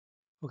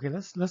Okay,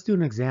 let's do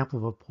an example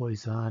of a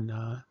Poisson,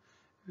 and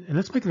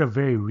let's make it a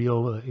very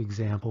real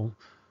example.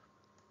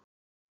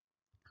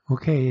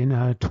 Okay, in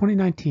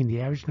 2019,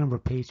 the average number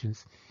of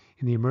patients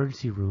in the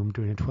emergency room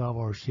during a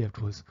 12-hour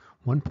shift was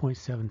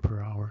 1.7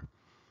 per hour.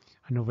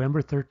 On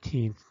November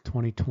 13th,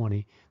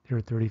 2020, there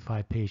were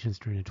 35 patients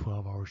during a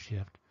 12-hour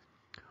shift.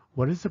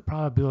 What is the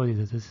probability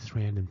that this is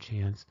random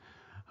chance?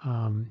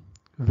 A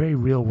very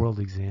real-world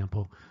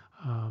example.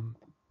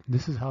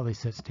 This is how they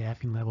set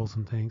staffing levels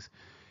and things.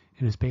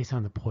 And it's based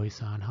on the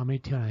Poisson. How many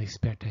can I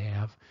expect to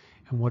have,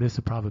 and what is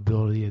the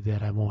probability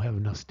that I won't have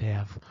enough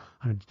staff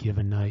on a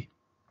given night?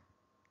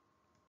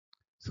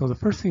 So the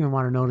first thing I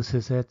want to notice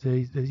is that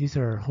these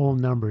are whole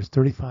numbers,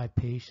 35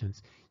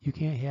 patients. You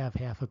can't have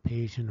half a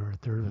patient or a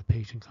third of a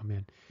patient come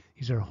in.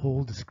 These are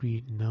whole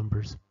discrete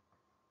numbers.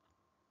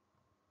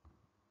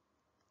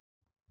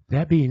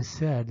 That being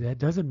said, that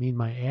doesn't mean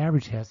my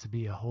average has to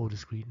be a whole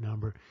discrete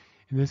number.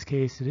 In this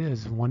case, it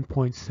is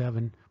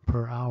 1.7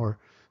 per hour.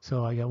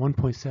 So I got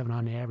 1.7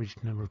 on average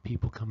number of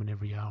people coming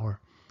every hour.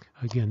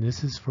 Again,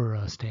 this is for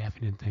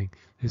staffing and thing.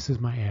 This is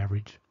my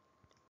average.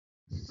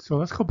 So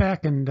let's go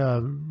back and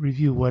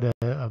review what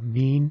a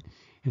mean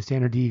and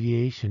standard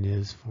deviation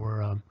is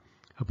for a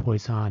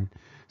Poisson.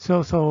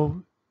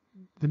 So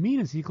the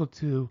mean is equal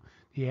to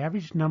the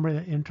average number of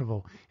the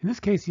interval. In this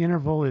case, the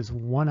interval is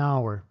 1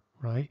 hour,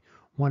 right?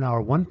 1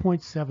 hour,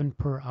 1.7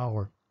 per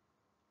hour.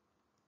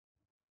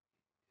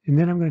 And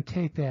then I'm going to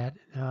take that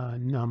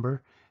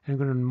number and I'm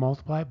going to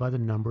multiply it by the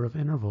number of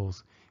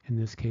intervals. In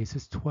this case,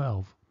 it's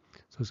 12.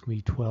 So it's going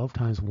to be 12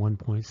 times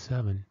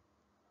 1.7.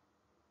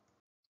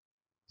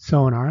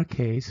 So in our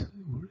case,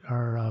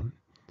 our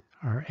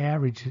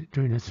average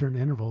during a certain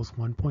interval is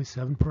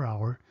 1.7 per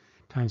hour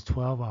times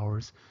 12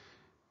 hours.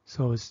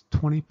 So it's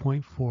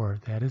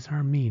 20.4. That is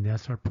our mean.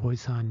 That's our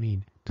Poisson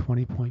mean,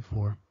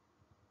 20.4.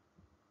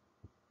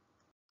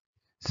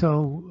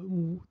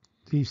 So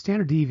the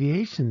standard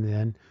deviation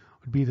then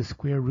would be the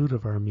square root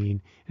of our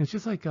mean. And it's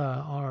just like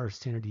our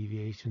standard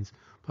deviations.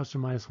 Plus or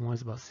minus 1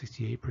 is about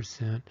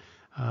 68%.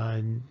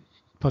 And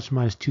plus or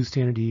minus 2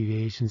 standard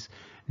deviations,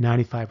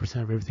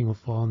 95% of everything will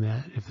fall in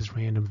that if it's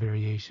random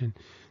variation.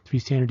 3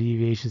 standard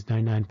deviations,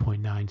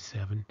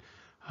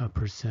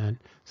 99.97%.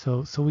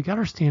 So we got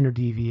our standard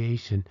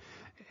deviation.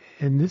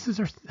 And this is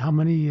how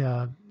many,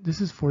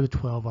 this is for the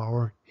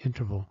 12-hour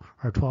interval,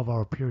 or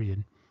 12-hour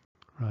period,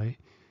 right?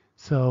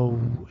 So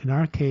in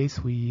our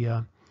case, we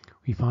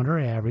found our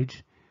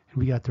average, and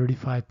we got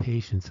 35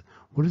 patients.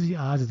 What is the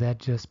odds of that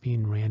just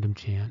being random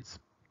chance?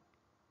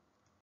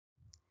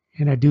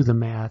 And I do the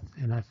math,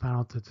 and I found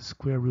out that the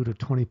square root of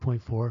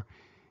 20.4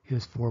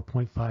 is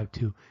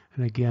 4.52.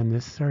 And again,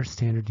 this is our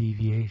standard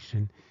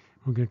deviation.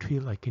 We're going to treat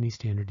it like any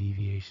standard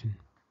deviation.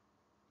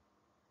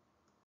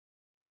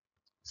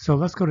 So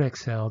let's go to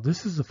Excel.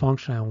 This is the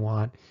function I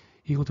want,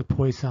 equal to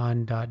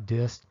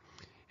Poisson.dist.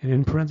 And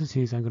in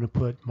parentheses, I'm going to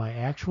put my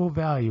actual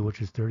value,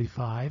 which is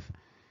 35,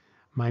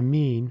 my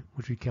mean,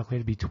 which we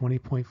calculated to be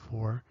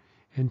 20.4,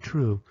 and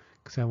true,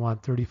 because I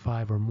want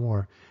 35 or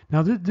more.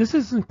 Now, this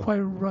isn't quite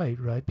right?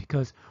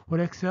 Because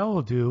what Excel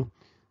will do,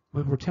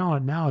 what we're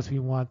telling it now is we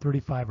want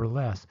 35 or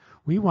less.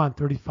 We want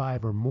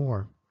 35 or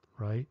more,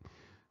 right?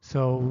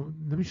 So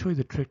let me show you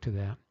the trick to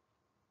that.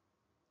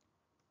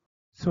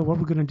 So what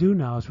we're going to do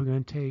now is we're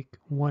going to take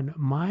 1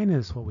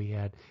 minus what we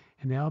had,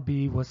 and that'll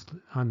be what's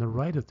on the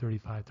right of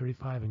 35,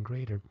 35 and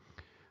greater.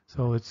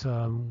 So it's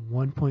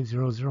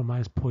 1.00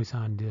 minus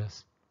Poisson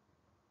dist.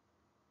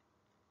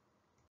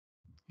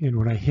 And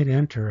when I hit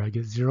enter, I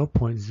get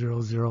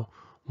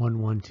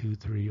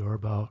 0.001123, or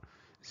about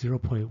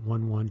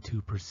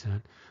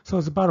 0.112%. So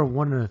it's about a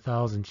 1 in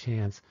 1,000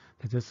 chance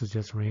that this is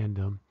just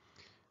random.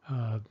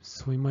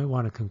 So we might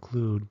want to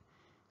conclude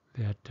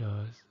that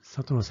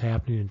something was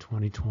happening in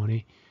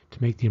 2020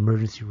 to make the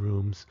emergency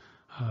rooms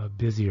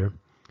busier.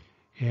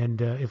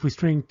 And if we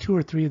string 2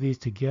 or 3 of these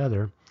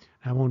together,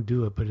 I won't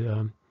do it, but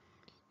you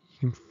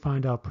can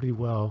find out pretty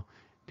well.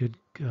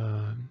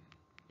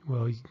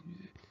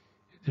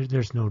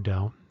 There's no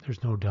doubt.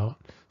 There's no doubt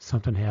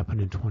something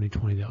happened in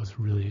 2020 that was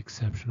really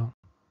exceptional.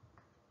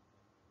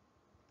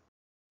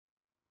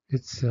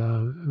 It's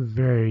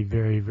very,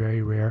 very,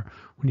 very rare.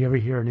 When you ever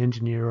hear an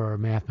engineer or a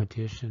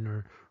mathematician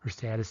or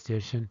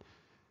statistician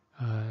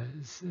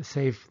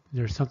say if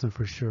there's something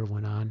for sure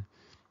went on,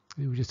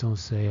 we just don't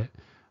say it.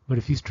 But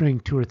if you string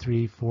 2 or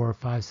 3, 4,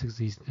 5, 6 of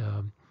these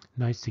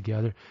nights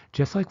together,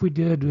 just like we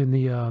did in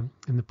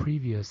the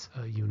previous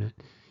unit,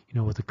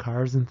 with the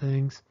cars and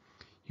things,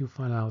 you'll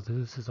find out that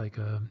this is like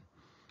a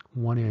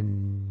 1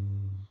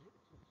 in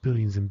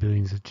billions and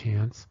billions of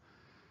chance.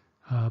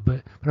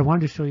 But I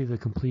wanted to show you the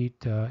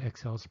complete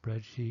Excel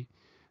spreadsheet.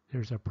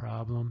 There's our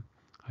problem.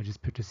 I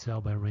just picked a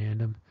cell by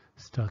random,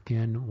 stuck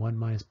in 1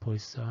 minus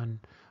Poisson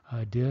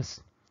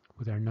dist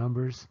with our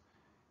numbers,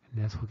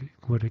 and that's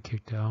what it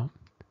kicked out.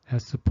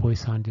 That's the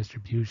Poisson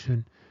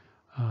distribution.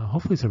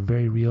 Hopefully it's a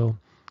very real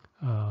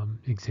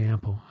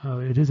example.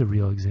 It is a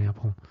real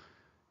example.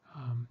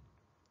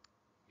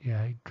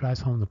 Yeah, it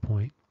drives home the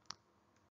point.